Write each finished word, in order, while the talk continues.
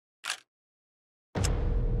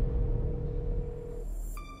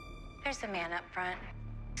There's a man up front.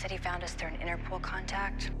 Said he found us through an Interpol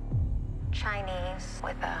contact. Chinese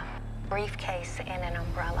with a briefcase and an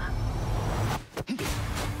umbrella.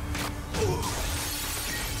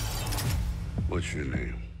 What's your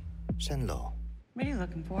name? Shenlo, What are you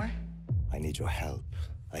looking for? I need your help.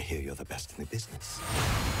 I hear you're the best in the business.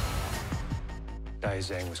 Dai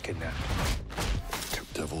Zhang was kidnapped. To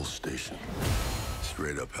Devil's Station.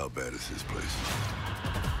 Straight up, how bad is this place?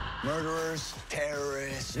 Murderers,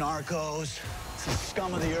 terrorists, narcos, it's the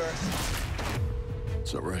scum of the earth.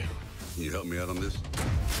 Is that right? Can you help me out on this?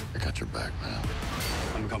 I got your back, man.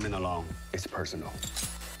 I'm coming along. It's personal.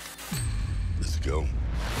 Let's go.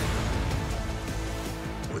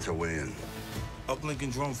 What's our way in? Up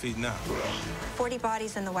Lincoln drone feed now. 40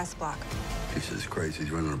 bodies in the West Block. This is crazy.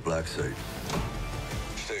 He's running a black site.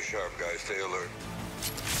 Stay sharp, guys. Stay alert.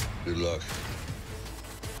 Good luck.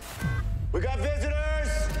 We got visitors!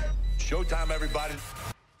 Showtime, everybody.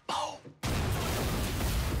 Oh.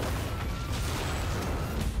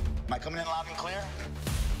 Am I coming in loud and clear?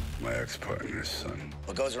 My ex-partner's son.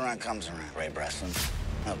 What goes around comes around, Ray Breslin.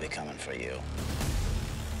 I'll be coming for you.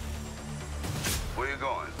 Where you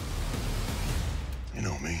going? You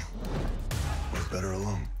know me. Work better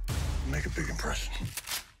alone. Make a big impression.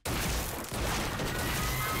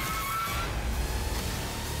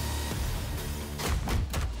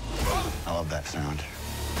 I love that sound.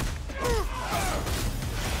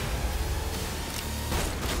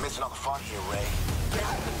 You're missing all the fun here, Ray.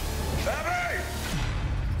 Baby!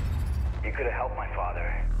 You could have helped my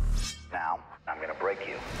father. Now, I'm gonna break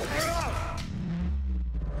you.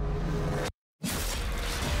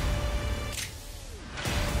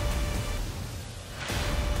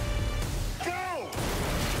 Go!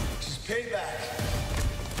 This is payback.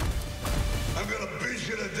 I'm gonna beat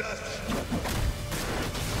you to death.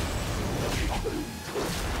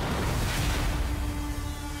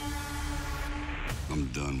 I'm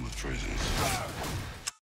done with prisons.